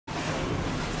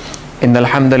إن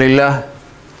الحمد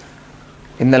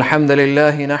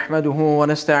لله نحمده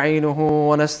ونستعينه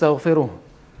ونستغفره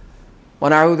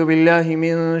ونعوذ بالله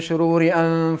من شرور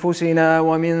أنفسنا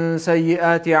ومن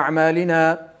سيئات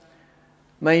أعمالنا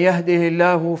من يهده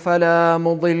الله فلا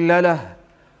مضل له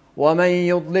ومن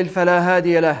يضلل فلا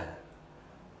هادي له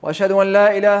وأشهد أن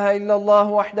لا إله إلا الله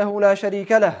وحده لا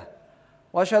شريك له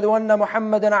وأشهد أن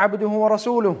محمدا عبده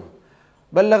ورسوله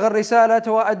بلغ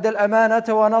الرسالة وأدى الأمانة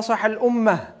ونصح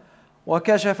الأمة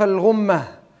وكشف الغمة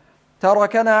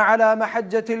تركنا على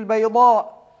محجة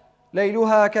البيضاء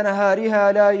ليلها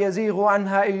كنهارها لا يزيغ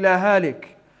عنها إلا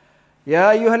هالك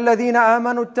يا أيها الذين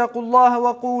آمنوا اتقوا الله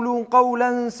وقولوا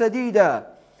قولا سديدا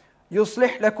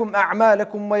يصلح لكم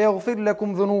أعمالكم ويغفر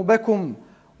لكم ذنوبكم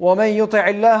ومن يطع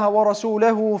الله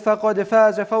ورسوله فقد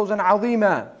فاز فوزا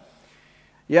عظيما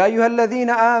يا أيها الذين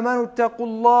آمنوا اتقوا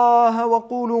الله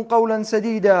وقولوا قولا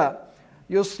سديدا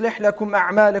يصلح لكم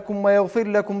أعمالكم ويغفر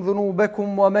لكم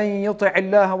ذنوبكم ومن يطع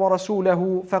الله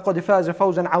ورسوله فقد فاز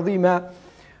فوزا عظيما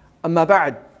أما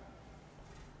بعد.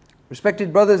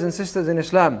 Respected brothers and sisters in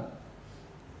Islam,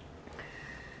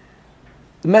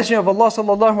 the Messenger of Allah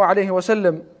sallallahu alayhi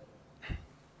wasallam,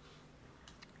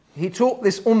 he taught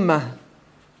this ummah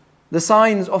the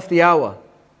signs of the hour,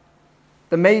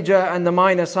 the major and the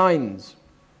minor signs.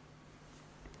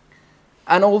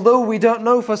 And although we don't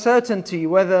know for certainty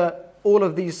whether all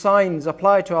of these signs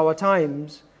apply to our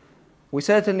times, we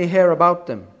certainly hear about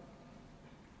them.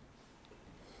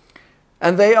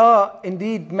 And they are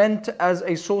indeed meant as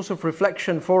a source of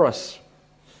reflection for us.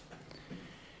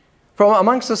 From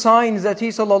amongst the signs that he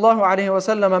sallallahu alayhi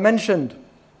wasallam mentioned,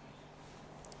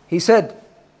 he said,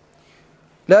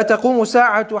 لا تقوم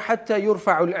الساعة حتى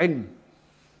يرفع العلم,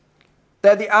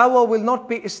 that the hour will not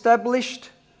be established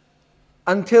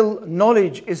until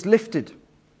knowledge is lifted.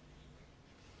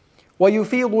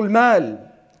 وَيُفِيضُ الْمَالِ,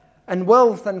 and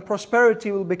wealth and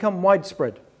prosperity will become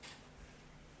widespread.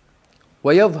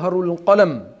 وَيَظْهَرُ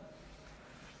الْقَلَمِ,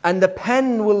 and the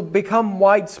pen will become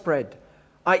widespread,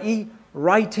 i.e.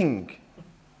 writing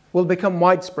will become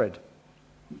widespread.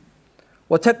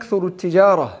 وَتَكْثُرُ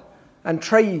التِّجَارَةِ, and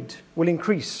trade will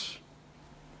increase,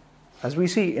 as we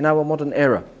see in our modern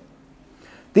era.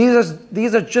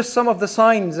 These are just some of the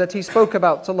signs that he spoke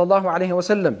about, sallallahu alayhi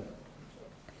wasallam.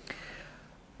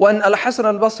 When Al-Hasan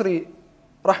al-Basri,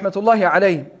 rahmatullahi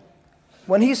alayhi,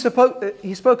 when he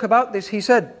spoke about this, he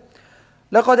said,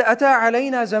 لَقَدْ أَتَى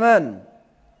عَلَيْنَا زَمَانٍ,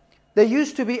 there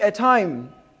used to be a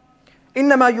time,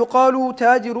 إِنَّمَا يُقَالُ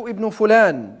تَاجِرُ إِبْنُ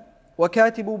فُلَانٍ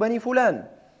وَكَاتِبُ بَنِي فُلَانٍ,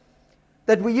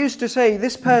 that we used to say,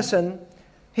 this person,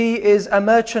 he is a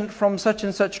merchant from such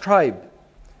and such tribe.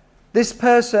 This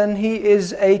person, he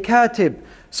is a Khateeb,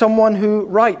 someone who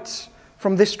writes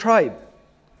from this tribe.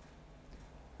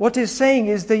 What he's saying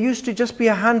is there used to just be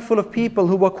a handful of people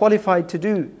who were qualified to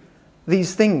do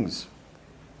these things.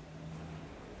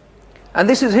 And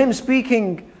this is him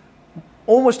speaking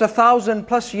almost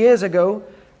 1,000+ years ago,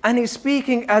 and he's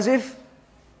speaking as if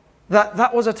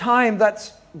that was a time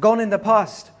that's gone in the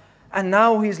past, and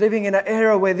now he's living in an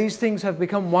era where these things have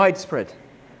become widespread.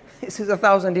 This is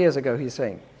 1,000 years ago, he's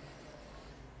saying.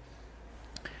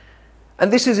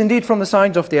 And this is indeed from the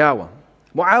signs of the hour.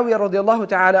 Muawiyah radiallahu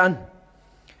ta'ala anhu,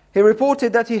 he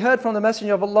reported that he heard from the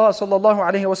Messenger of Allah sallallahu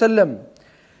alayhi wa sallam,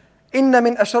 إِنَّ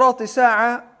مِنْ أَشْرَاطِ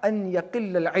السَّاعَةِ أَنْ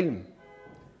يَقِلَّ الْعِلْمِ,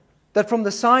 that from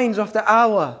the signs of the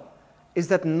hour is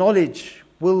that knowledge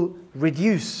will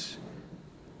reduce.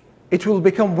 It will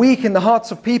become weak in the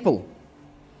hearts of people.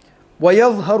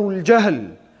 وَيَظْهَرُ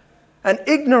الْجَهْلِ, and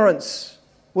ignorance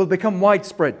will become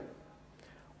widespread.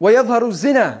 وَيَظْهَرُ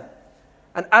الزِّنَا,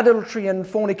 and adultery and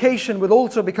fornication will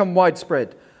also become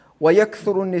widespread.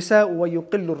 وَيَكْثُرُ النِّسَاءُ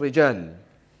وَيُقِلُّ الرِّجَالِ,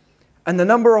 and the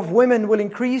number of women will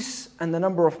increase and the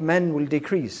number of men will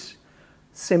decrease.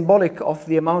 Symbolic of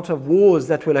the amount of wars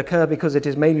that will occur, because it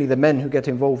is mainly the men who get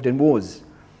involved in wars.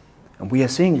 And we are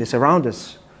seeing this around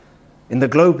us in the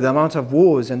globe, the amount of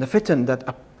wars and the fitan that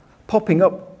are popping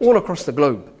up all across the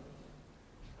globe.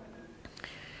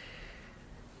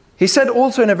 He said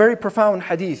also in a very profound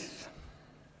hadith,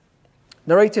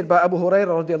 narrated by Abu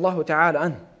Hurairah radiallahu ta'ala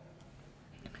anhu,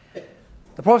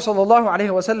 the Prophet sallallahu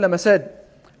alayhi wa sallam said,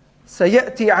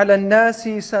 سَيَأْتِي عَلَى النَّاسِ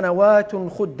سَنَوَاتٌ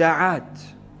خُدَّعَاتٌ,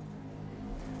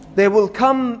 there will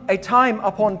come a time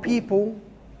upon people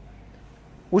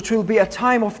which will be a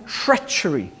time of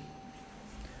treachery.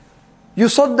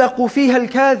 يُصَدَّقُ فِيهَا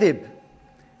الْكَاذِبُ,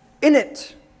 in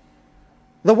it,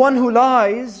 the one who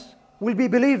lies will be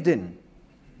believed in.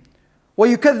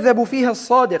 وَيُكَذَّبُ فِيهَا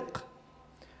الصَّادِقُ,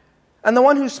 and the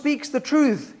one who speaks the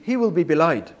truth, he will be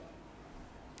belied.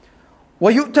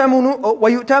 وَيُؤْتَمَنُ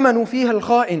فِيهَا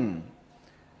الْخَائِنُ,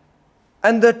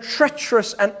 And the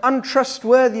treacherous and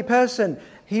untrustworthy person,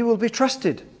 he will be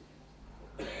trusted.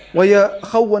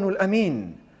 وَيَخَوَّنُ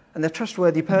الْأَمِينَ. And the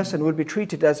trustworthy person will be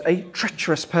treated as a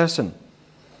treacherous person.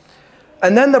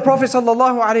 And then the Prophet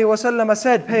ﷺ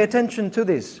said, pay attention to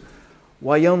this,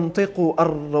 وَيَنْطِقُ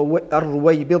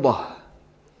الرُّوَيْبِضَةِ.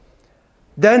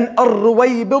 Then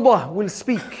الرُّوَيْبِضَةِ will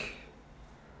speak.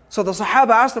 So the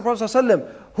Sahaba asked the Prophet ﷺ,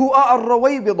 who are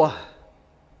الرُّوَيْبِضَةِ?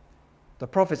 The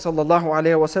Prophet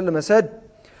ﷺ said,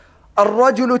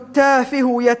 الرَّجُلُ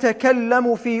التَّافِهُ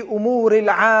يَتَكَلَّمُ فِي أُمُورِ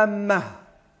الْعَامَّةِ.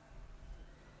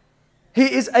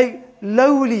 He is a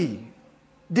lowly,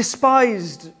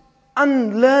 despised,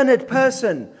 unlearned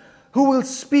person who will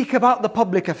speak about the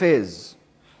public affairs.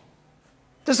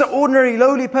 Just an ordinary,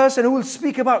 lowly person who will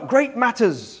speak about great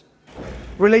matters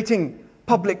relating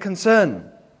public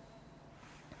concern.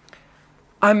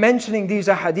 I'm mentioning these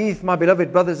ahadith, my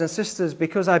beloved brothers and sisters,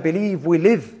 because I believe we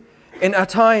live in a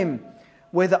time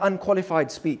where the unqualified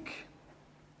speak.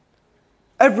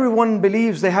 Everyone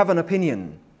believes they have an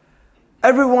opinion.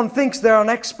 Everyone thinks they're an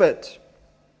expert.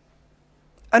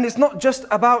 And it's not just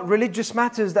about religious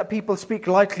matters that people speak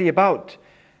lightly about.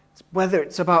 Whether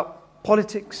it's about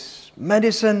politics,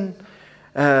 medicine,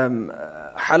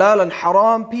 halal and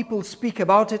haram, people speak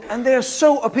about it and they are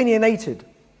so opinionated.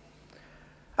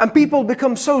 And people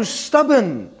become so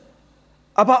stubborn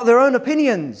about their own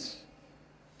opinions,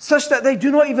 such that they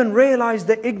do not even realize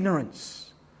their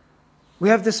ignorance. We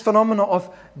have this phenomenon of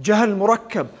jahl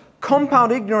murakkab,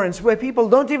 compound ignorance, where people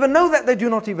don't even know that they do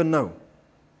not even know.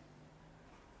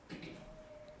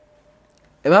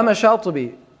 Imam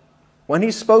al-Shatibi, when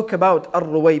he spoke about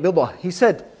ar-Ruwaybidah, he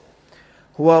said,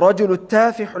 هو رجل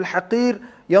التافح الحقير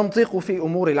ينطق في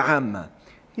أمور العامة.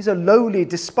 He's a lowly,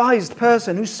 despised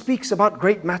person who speaks about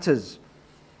great matters.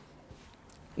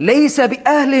 ليس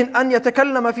بأهل أن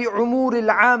يتكلم في أمور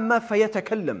العامة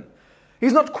فيتكلم.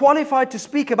 He's not qualified to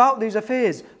speak about these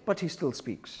affairs, but he still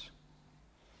speaks.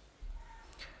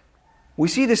 We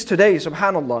see this today,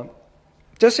 subhanallah.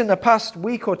 Just in the past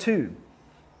week or two,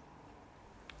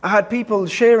 I had people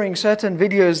sharing certain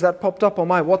videos that popped up on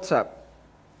my WhatsApp.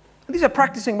 These are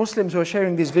practicing Muslims who are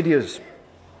sharing these videos.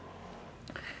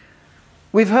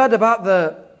 We've heard about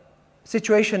the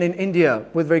situation in India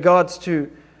with regards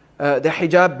to the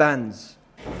hijab bans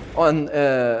on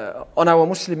our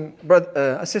Muslim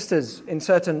sisters in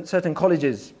certain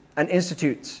colleges and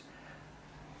institutes,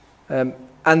 and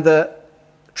the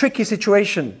tricky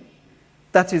situation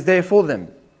that is there for them.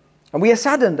 And we are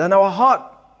saddened and our heart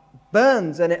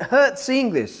burns and it hurts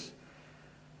seeing this.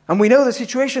 And we know the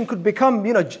situation could become,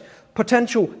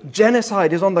 potential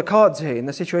genocide is on the cards here in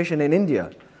the situation in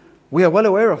India. We are well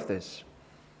aware of this.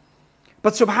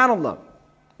 But subhanallah,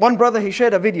 one brother, he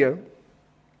shared a video,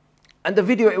 and the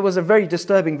video, it was a very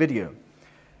disturbing video.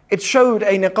 It showed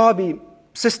a niqabi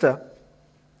sister,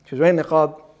 she was wearing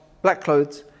niqab, black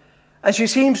clothes, and she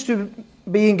seems to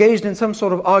be engaged in some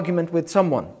sort of argument with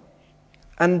someone.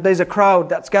 And there's a crowd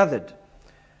that's gathered.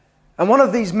 And one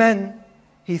of these men,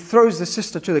 he throws the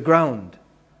sister to the ground.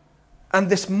 And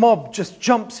this mob just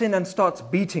jumps in and starts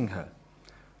beating her.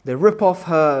 They rip off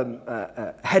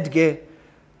her headgear,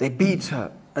 they beat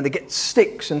her, and they get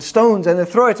sticks and stones and they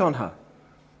throw it on her.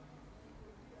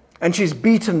 And she's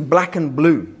beaten black and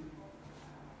blue.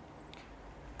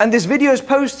 And this video is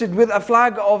posted with a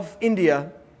flag of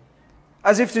India,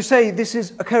 as if to say this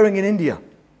is occurring in India.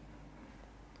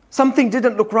 Something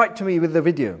didn't look right to me with the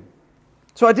video.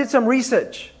 So I did some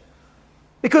research.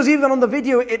 Because even on the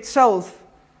video itself,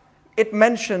 it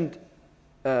mentioned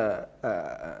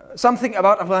something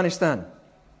about Afghanistan.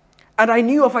 And I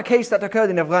knew of a case that occurred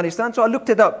in Afghanistan, so I looked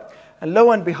it up. And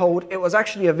lo and behold, it was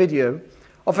actually a video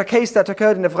of a case that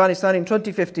occurred in Afghanistan in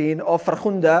 2015 of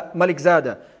Farkhunda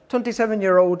Malikzada,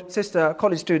 27-year-old sister,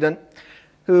 college student,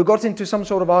 who got into some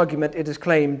sort of argument, it is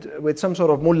claimed, with some sort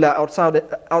of mullah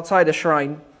outside a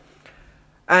shrine.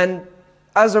 And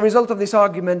as a result of this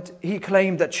argument, he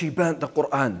claimed that she burnt the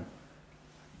Quran.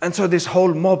 And so this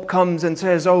whole mob comes and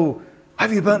says, oh,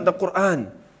 have you burnt the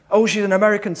Quran? Oh, she's an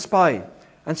American spy.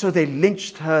 And so they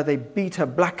lynched her, they beat her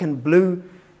black and blue.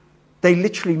 They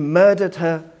literally murdered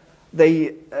her.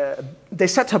 They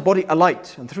set her body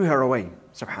alight and threw her away,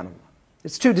 subhanAllah.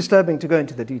 It's too disturbing to go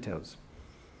into the details.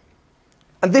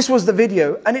 And this was the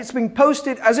video, and it's been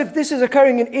posted as if this is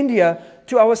occurring in India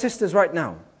to our sisters right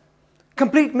now.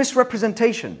 Complete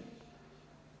misrepresentation.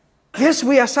 Yes,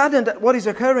 we are saddened at what is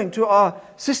occurring to our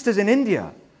sisters in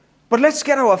India, but let's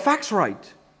get our facts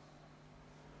right.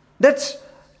 Let's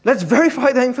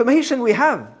verify the information we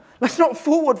have. Let's not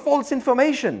forward false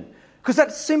information, because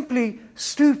that's simply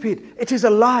stupid. It is a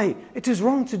lie. It is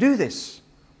wrong to do this.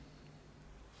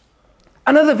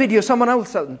 Another video someone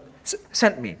else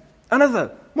sent me.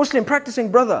 Another Muslim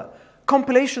practicing brother.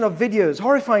 Compilation of videos,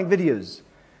 horrifying videos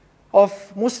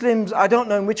of Muslims, I don't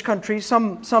know in which country,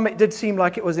 some it did seem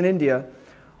like it was in India,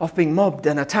 of being mobbed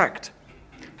and attacked.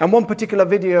 And one particular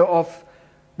video of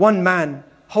one man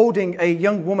holding a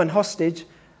young woman hostage,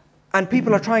 and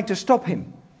people are trying to stop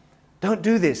him. Don't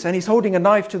do this. And he's holding a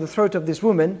knife to the throat of this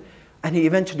woman, and he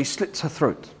eventually slits her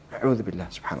throat. A'udhu billah,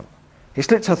 subhanallah. He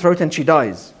slits her throat and she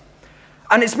dies.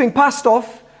 And it's being passed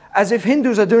off as if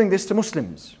Hindus are doing this to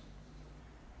Muslims.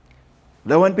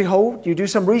 Lo and behold, you do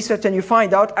some research and you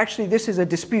find out actually this is a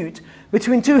dispute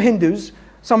between two Hindus.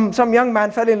 Some young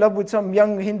man fell in love with some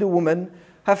young Hindu woman.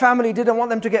 Her family didn't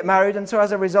want them to get married, and so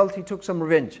as a result he took some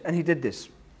revenge and he did this.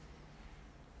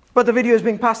 But the video is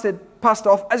being passed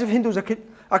off as if Hindus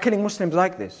are killing Muslims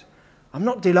like this. I'm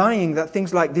not denying that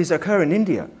things like this occur in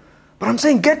India, but I'm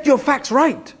saying get your facts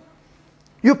right.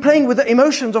 You're playing with the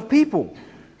emotions of people.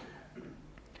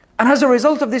 And as a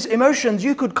result of these emotions,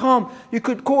 you could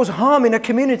cause harm in a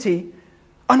community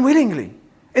unwillingly,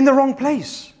 in the wrong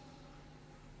place.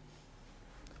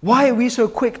 Why are we so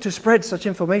quick to spread such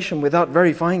information without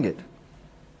verifying it?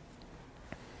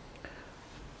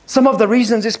 Some of the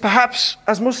reasons is perhaps,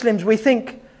 as Muslims, we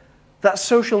think that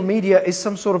social media is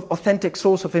some sort of authentic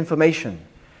source of information.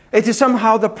 It is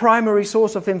somehow the primary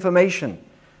source of information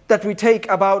that we take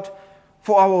about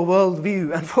for our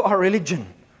worldview and for our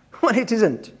religion, when it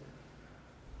isn't.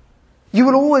 You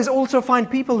will always also find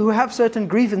people who have certain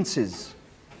grievances.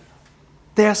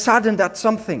 They are saddened at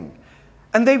something,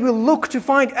 and they will look to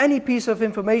find any piece of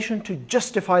information to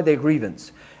justify their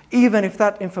grievance, even if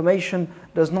that information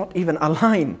does not even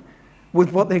align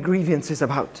with what their grievance is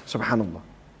about. Subhanallah.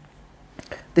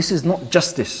 This is not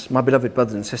justice, my beloved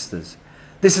brothers and sisters.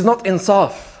 This is not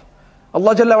insaf.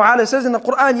 Allah Jalla wa Ala says in the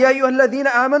Quran, Ya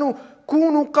ayyuhalladhina amanu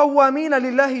kunu qawwamina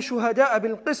lillahi shuhada'a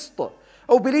bil qist.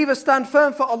 O believers, stand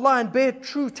firm for Allah and bear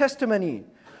true testimony.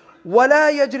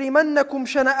 وَلَا يَجْرِمَنَّكُمْ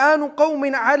شَنَآنُ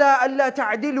قَوْمٍ عَلَىٰ أَلَّا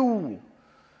تَعْدِلُوا.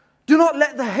 Do not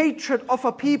let the hatred of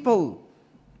a people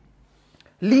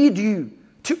lead you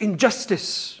to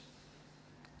injustice.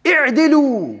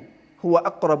 اِعْدِلُوا هُوَ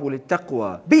أَقْرَبُ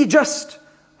لِلتَّقْوَى. Be just,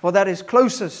 for that is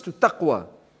closest to taqwa.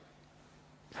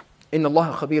 إِنَّ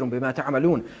اللَّهَ خَبِيرٌ بِمَا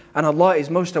تَعْمَلُونَ. And Allah is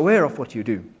most aware of what you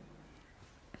do.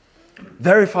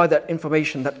 Verify that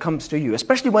information that comes to you,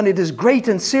 especially when it is great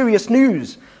and serious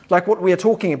news, like what we are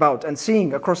talking about and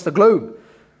seeing across the globe.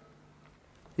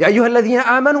 يَا أَيُّهَا الَّذِينَ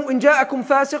آمَنُوا إِنْ جَاءَكُمْ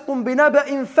فَاسِقٌ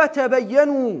بِنَبَإٍ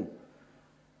فَتَبَيَّنُوا.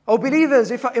 O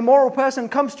believers, if an immoral person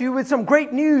comes to you with some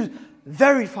great news,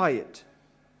 verify it.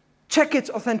 Check its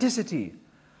authenticity.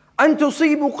 أَن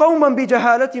تُصِيبُوا قَوْمًا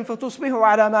بِجَهَالَةٍ فَتُصْبِحُوا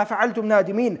عَلَى مَا فَعَلْتُمْ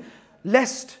نَادِمِينَ.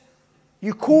 Lest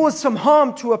you cause some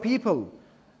harm to a people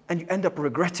and you end up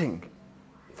regretting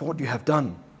for what you have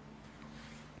done.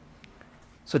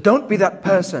 So don't be that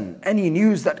person. Any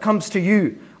news that comes to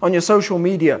you on your social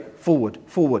media, forward.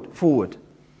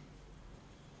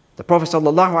 The Prophet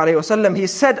ﷺ, he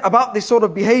said about this sort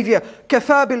of behavior,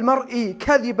 كَفَى بِالْمَرْءِ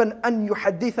كَذِبًا أَن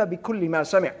يُحَدِّثَ بِكُلِّ مَا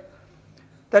سَمِعَ.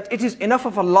 That it is enough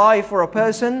of a lie for a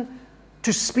person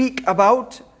to speak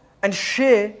about and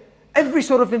share every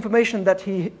sort of information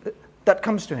that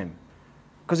comes to him.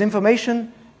 Because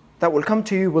information that will come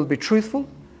to you will be truthful,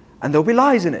 and there'll be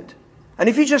lies in it. And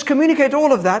if you just communicate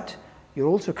all of that, you're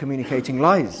also communicating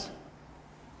lies.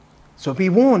 So be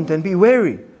warned and be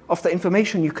wary of the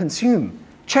information you consume.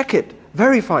 Check it,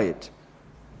 verify it,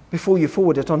 before you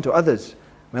forward it on to others.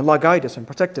 May Allah guide us and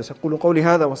protect us. أقول قولي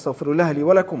هذا واستغفر الله لي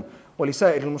ولكم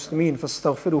ولسائر المسلمين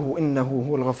فاستغفروه إنه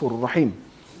هو الغفور الرحيم.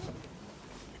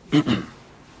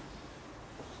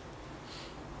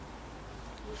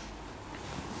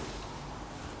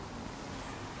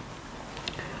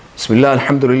 بسم الله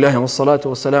الحمد لله والصلاة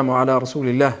والسلام على رسول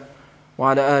الله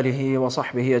وعلى آله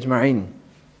وصحبه أجمعين.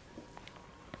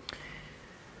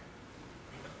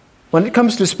 When it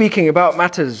comes to speaking about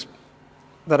matters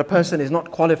that a person is not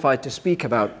qualified to speak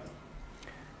about,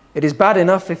 it is bad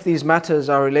enough if these matters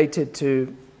are related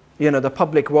to, the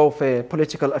public welfare,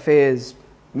 political affairs,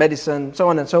 medicine, so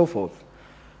on and so forth.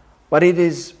 But it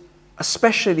is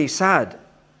especially sad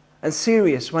and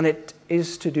serious when it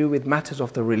is to do with matters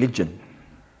of the religion.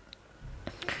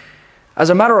 As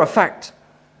a matter of fact,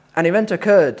 an event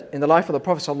occurred in the life of the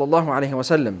Prophet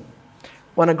ﷺ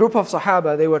when a group of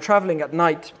Sahaba, they were traveling at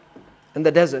night in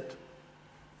the desert,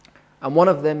 and one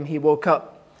of them, he woke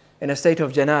up in a state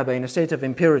of janaba, in a state of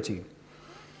impurity.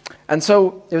 And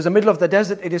so it was the middle of the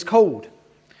desert, it is cold,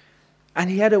 and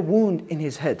he had a wound in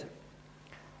his head.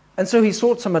 And so he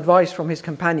sought some advice from his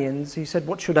companions. He said,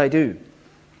 what should I do?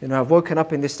 I've woken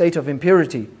up in this state of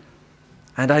impurity.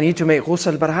 and I need to make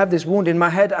ghusl, but I have this wound in my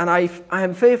head, and I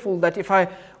am fearful that if I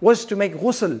was to make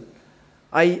ghusl,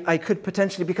 I could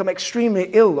potentially become extremely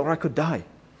ill, or I could die.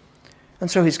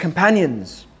 And so his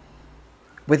companions,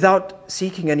 without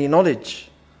seeking any knowledge,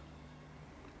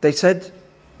 they said,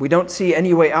 we don't see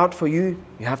any way out for you,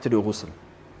 you have to do ghusl.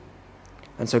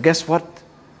 And so guess what?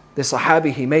 The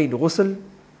Sahabi, he made ghusl,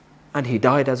 and he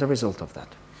died as a result of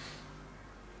that.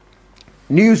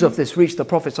 News of this reached the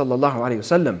Prophet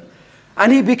ﷺ,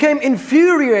 and he became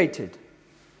infuriated.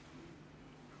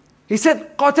 He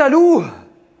said, قَتَلُوهُ,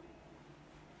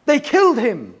 they killed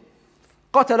him.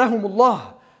 قَتَلَهُمُ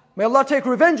اللَّهُ, may Allah take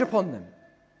revenge upon them.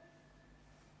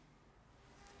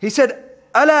 He said,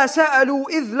 أَلَا سَأَلُوا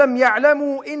إِذْ لَمْ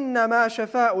يَعْلَمُوا إِنَّمَا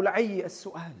شَفَاءُ الْعَيِّ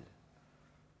السُّؤَالِ.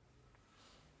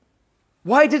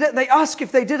 Why didn't they ask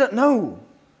if they didn't know?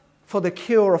 For the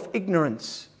cure of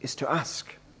ignorance is to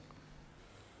ask.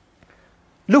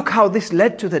 Look how this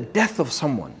led to the death of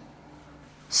someone,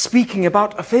 speaking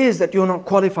about affairs that you're not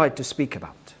qualified to speak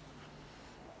about.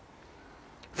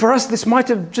 For us, this might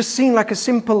have just seemed like a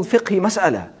simple fiqhi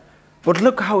mas'ala, but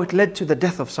look how it led to the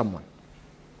death of someone.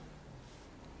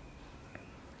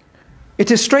 It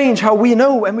is strange how we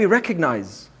know and we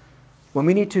recognize when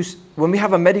we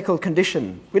have a medical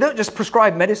condition, we don't just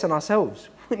prescribe medicine ourselves.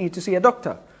 We need to see a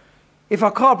doctor. If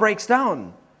our car breaks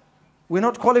down, we're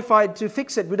not qualified to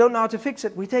fix it. We don't know how to fix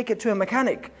it. We take it to a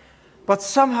mechanic. But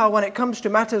somehow when it comes to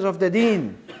matters of the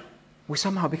deen, we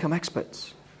somehow become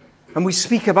experts. And we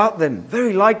speak about them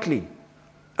very lightly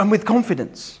and with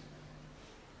confidence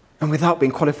and without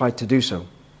being qualified to do so.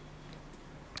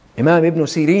 Imam Ibn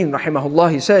Sirin,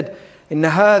 rahimahullah, he said, إن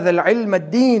هذا العلم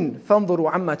الدين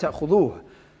فانظروا عما تأخذوه.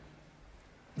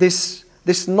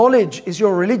 This knowledge is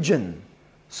your religion.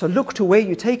 So look to where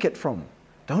you take it from.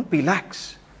 Don't be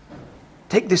lax.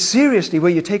 Take this seriously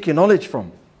where you take your knowledge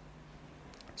from.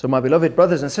 So my beloved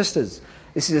brothers and sisters,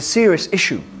 this is a serious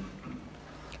issue.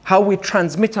 How we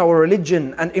transmit our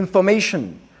religion and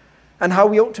information, and how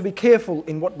we ought to be careful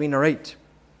in what we narrate.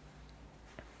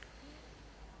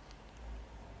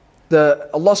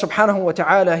 Allah subhanahu wa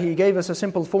ta'ala, He gave us a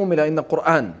simple formula in the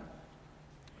Quran.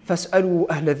 فَاسْأَلُوا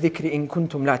أَهْلَ الذِّكْرِ إِن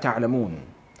كُنْتُمْ لَا تَعْلَمُونَ.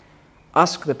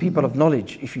 Ask the people of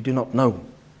knowledge if you do not know.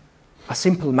 A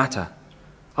simple matter.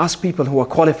 Ask people who are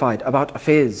qualified about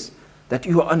affairs that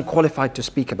you are unqualified to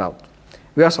speak about.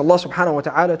 We ask Allah subhanahu wa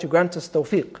ta'ala to grant us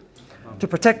tawfiq, to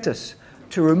protect us,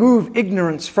 to remove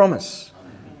ignorance from us,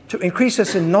 to increase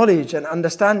us in knowledge and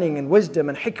understanding and wisdom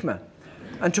and hikmah,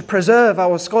 and to preserve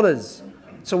our scholars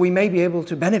so we may be able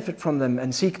to benefit from them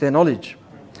and seek their knowledge.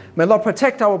 May Allah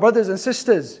protect our brothers and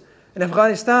sisters in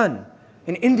Afghanistan,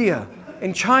 in India,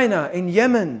 in China, in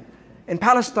Yemen, in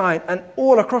Palestine, and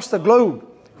all across the globe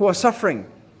who are suffering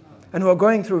and who are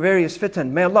going through various fitan.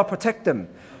 May Allah protect them.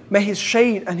 May His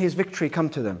shade and His victory come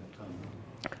to them.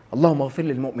 اللهم اغفر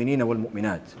للمؤمنين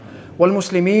والمؤمنات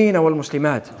والمسلمين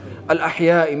والمسلمات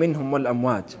الأحياء منهم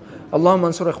والأموات. اللهم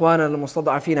انصر إخواننا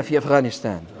المستضعفين في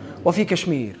أفغانستان وفي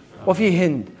كشمير وفي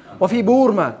هند وفي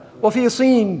بورما وفي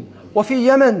صين وفي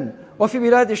يمن وفي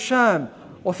بلاد الشام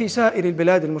وفي سائر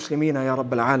البلاد المسلمين يا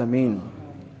رب العالمين.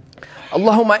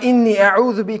 اللهم إني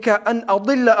أعوذ بك أن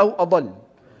أضل أو أضل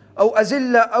أو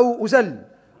أزل أو أزل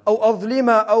أو أظلم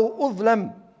أو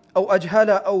أظلم أو أجهل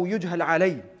أو يجهل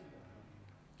علي.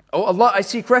 Oh Allah, I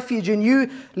seek refuge in you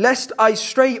lest I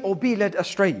stray or be led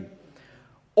astray,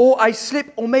 or I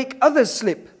slip or make others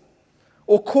slip,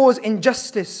 or cause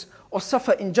injustice or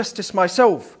suffer injustice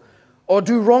myself, or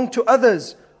do wrong to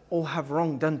others, or have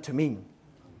wrong done to me.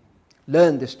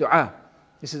 Learn this dua.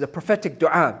 This is a prophetic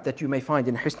dua that you may find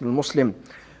in Hisn al-Muslim.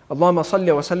 Allahumma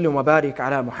salli wa sallim wa barik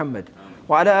ala Muhammad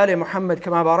wa ala ali Muhammad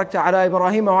kama barakta ala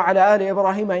Ibrahim wa ala ali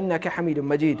Ibrahim innaka hamidun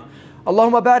majid.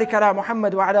 Allahummabarik ala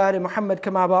Muhammad wa ala ali Muhammad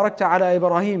kama barakta ala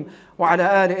Ibrahim wa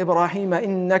ala ali Ibrahim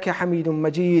innaka hamidun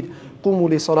majid. Qumu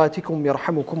li salatikum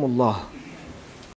yarhamukum Allah.